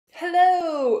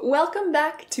Hello! Welcome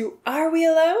back to Are We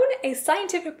Alone? A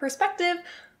scientific perspective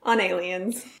on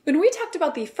aliens. When we talked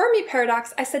about the Fermi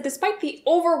paradox, I said despite the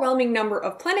overwhelming number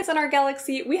of planets in our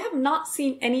galaxy, we have not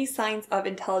seen any signs of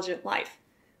intelligent life.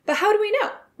 But how do we know?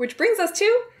 Which brings us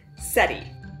to SETI.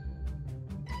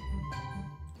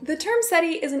 The term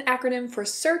SETI is an acronym for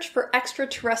Search for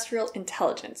Extraterrestrial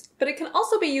Intelligence, but it can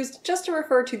also be used just to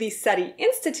refer to the SETI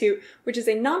Institute, which is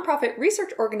a nonprofit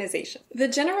research organization. The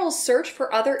general search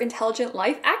for other intelligent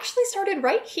life actually started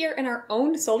right here in our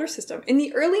own solar system. In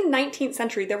the early 19th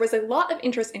century, there was a lot of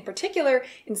interest in particular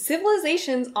in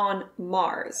civilizations on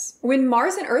Mars. When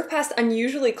Mars and Earth passed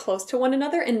unusually close to one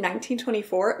another in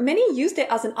 1924, many used it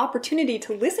as an opportunity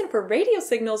to listen for radio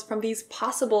signals from these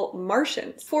possible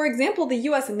Martians. For example, the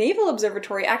US Naval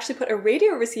Observatory actually put a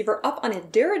radio receiver up on a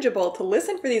dirigible to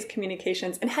listen for these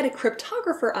communications and had a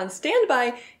cryptographer on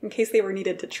standby in case they were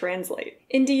needed to translate.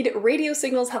 Indeed, radio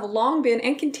signals have long been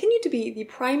and continue to be the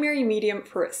primary medium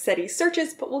for SETI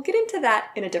searches, but we'll get into that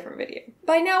in a different video.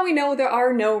 By now we know there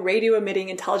are no radio-emitting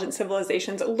intelligent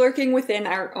civilizations lurking within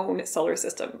our own solar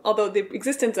system, although the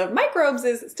existence of microbes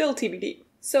is still TBD.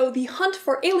 So the hunt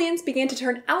for aliens began to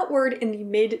turn outward in the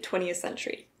mid-20th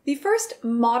century. The first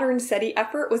modern SETI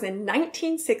effort was in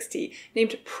 1960,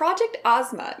 named Project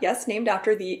Ozma, yes, named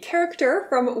after the character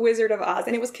from Wizard of Oz,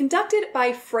 and it was conducted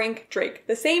by Frank Drake,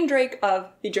 the same Drake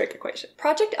of the Drake equation.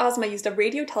 Project Ozma used a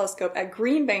radio telescope at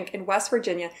Green Bank in West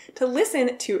Virginia to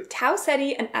listen to Tau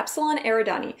Ceti and Epsilon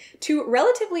Eridani, two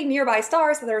relatively nearby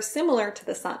stars that are similar to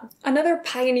the Sun. Another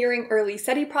pioneering early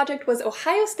SETI project was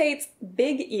Ohio State's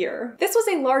Big Ear. This was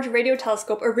a large radio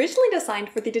telescope originally designed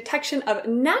for the detection of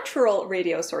natural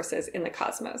radio sources in the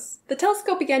cosmos. The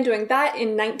telescope began doing that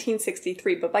in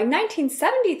 1963, but by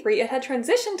 1973 it had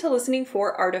transitioned to listening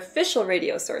for artificial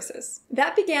radio sources.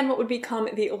 That began what would become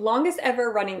the longest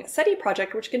ever running SETI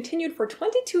project, which continued for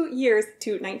 22 years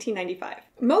to 1995.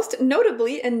 Most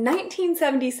notably, in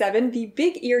 1977, the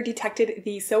Big Ear detected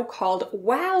the so-called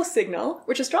WOW signal,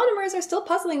 which astronomers are still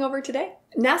puzzling over today.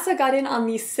 NASA got in on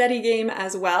the SETI game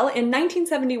as well, in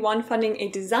 1971 funding a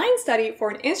design study for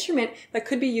an instrument that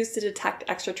could be used to detect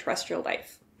extraterrestrial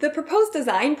life. The proposed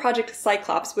design, Project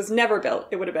Cyclops, was never built.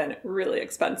 It would have been really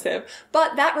expensive,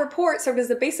 but that report served as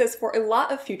the basis for a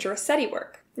lot of future SETI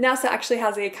work. NASA actually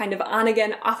has a kind of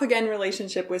on-again, off-again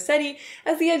relationship with SETI,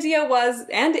 as the idea was,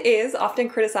 and is, often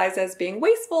criticized as being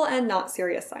wasteful and not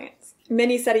serious science.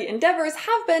 Many SETI endeavors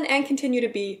have been and continue to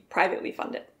be privately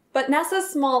funded. But NASA's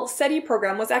small SETI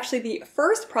program was actually the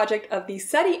first project of the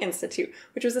SETI Institute,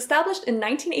 which was established in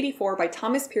 1984 by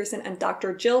Thomas Pearson and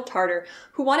Dr. Jill Tarter,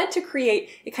 who wanted to create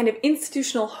a kind of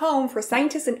institutional home for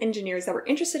scientists and engineers that were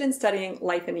interested in studying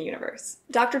life in the universe.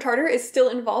 Dr. Tarter is still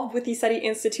involved with the SETI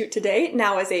Institute today,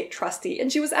 now as a trustee, and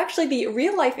she was actually the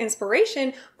real-life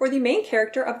inspiration for the main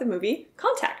character of the movie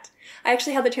Contact. I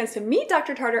actually had the chance to meet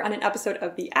Dr. Tarter on an episode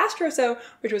of The Astro Show,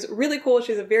 which was really cool.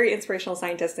 She's a very inspirational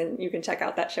scientist, and you can check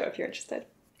out that show if you're interested.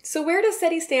 So where does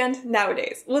SETI stand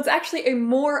nowadays? Well, it's actually a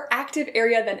more active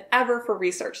area than ever for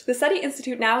research. The SETI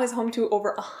Institute now is home to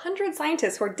over 100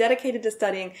 scientists who are dedicated to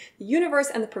studying the universe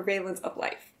and the prevalence of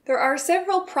life. There are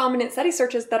several prominent SETI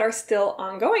searches that are still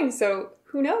ongoing, so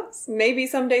who knows? Maybe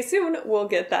someday soon we'll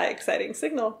get that exciting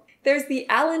signal. There's the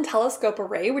Allen Telescope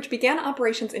Array, which began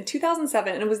operations in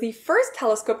 2007 and was the first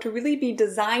telescope to really be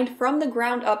designed from the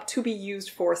ground up to be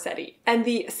used for SETI. And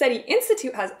the SETI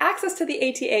Institute has access to the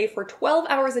ATA for 12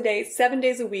 hours a day, 7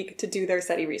 days a week to do their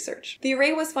SETI research. The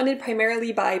array was funded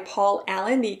primarily by Paul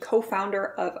Allen, the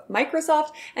co-founder of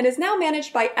Microsoft, and is now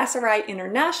managed by SRI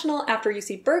International after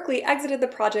UC Berkeley exited the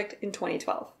project in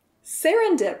 2012.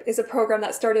 SERENDIP is a program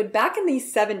that started back in the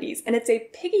 70s, and it's a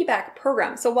piggyback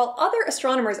program. So while other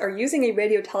astronomers are using a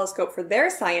radio telescope for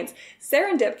their science,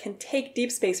 SERENDIP can take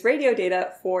deep space radio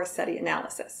data for SETI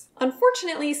analysis.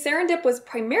 Unfortunately, SERENDIP was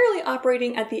primarily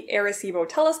operating at the Arecibo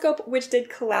telescope, which did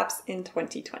collapse in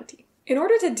 2020. In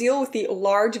order to deal with the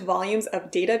large volumes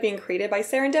of data being created by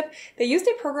SERENDIP, they used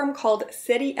a program called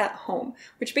SETI at Home,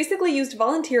 which basically used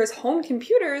volunteers' home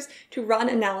computers to run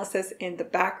analysis in the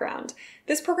background.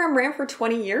 This program ran for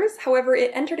 20 years, however,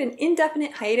 it entered an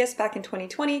indefinite hiatus back in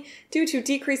 2020 due to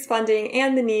decreased funding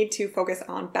and the need to focus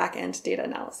on back-end data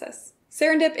analysis.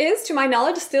 SERENDIP is, to my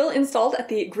knowledge, still installed at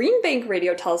the Green Bank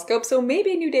Radio Telescope, so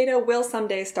maybe new data will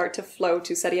someday start to flow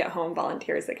to SETI at Home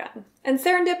volunteers again. And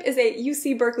SERENDIP is a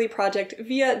UC Berkeley project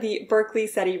via the Berkeley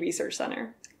SETI Research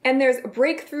Center. And there's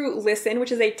Breakthrough Listen,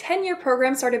 which is a 10-year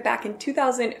program started back in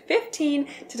 2015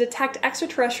 to detect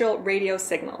extraterrestrial radio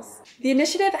signals. The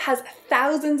initiative has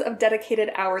thousands of dedicated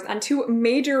hours on two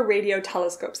major radio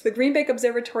telescopes, the Green Bank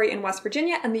Observatory in West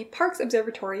Virginia and the Parkes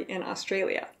Observatory in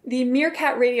Australia. The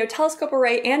Meerkat Radio Telescope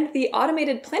Array and the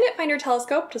Automated Planet Finder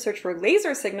Telescope to search for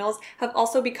laser signals have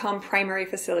also become primary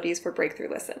facilities for Breakthrough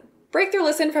Listen. Breakthrough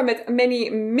Listen, from its many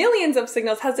millions of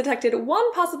signals, has detected one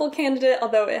possible candidate,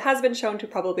 although it has been shown to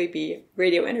probably be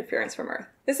radio interference from Earth.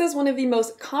 This is one of the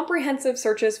most comprehensive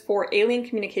searches for alien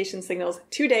communication signals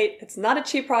to date. It's not a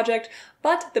cheap project,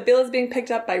 but the bill is being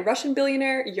picked up by Russian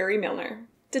billionaire Yuri Milner.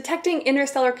 Detecting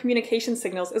interstellar communication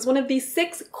signals is one of the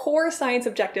 6 core science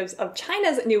objectives of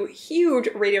China's new huge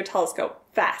radio telescope,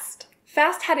 FAST.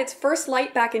 FAST had its first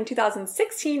light back in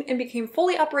 2016 and became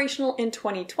fully operational in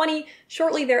 2020,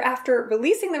 shortly thereafter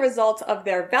releasing the results of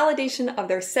their validation of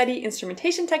their SETI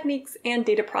instrumentation techniques and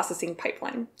data processing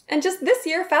pipeline. And just this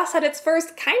year, FAST had its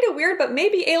first kind of weird but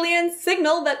maybe alien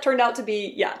signal that turned out to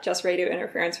be, just radio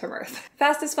interference from Earth.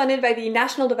 FAST is funded by the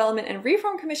National Development and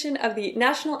Reform Commission of the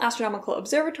National Astronomical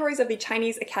Observatories of the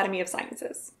Chinese Academy of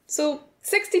Sciences. So,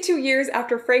 62 years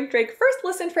after Frank Drake first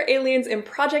listened for aliens in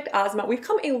Project Ozma, we've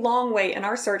come a long way in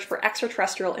our search for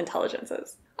extraterrestrial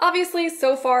intelligences. Obviously,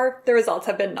 so far, the results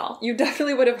have been null. You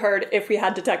definitely would have heard if we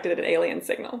had detected an alien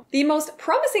signal. The most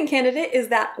promising candidate is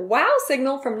that WOW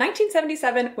signal from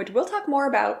 1977, which we'll talk more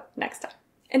about next time.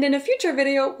 And in a future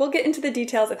video, we'll get into the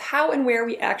details of how and where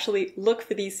we actually look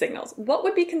for these signals. What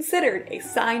would be considered a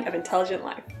sign of intelligent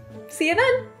life? See you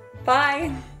then!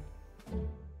 Bye!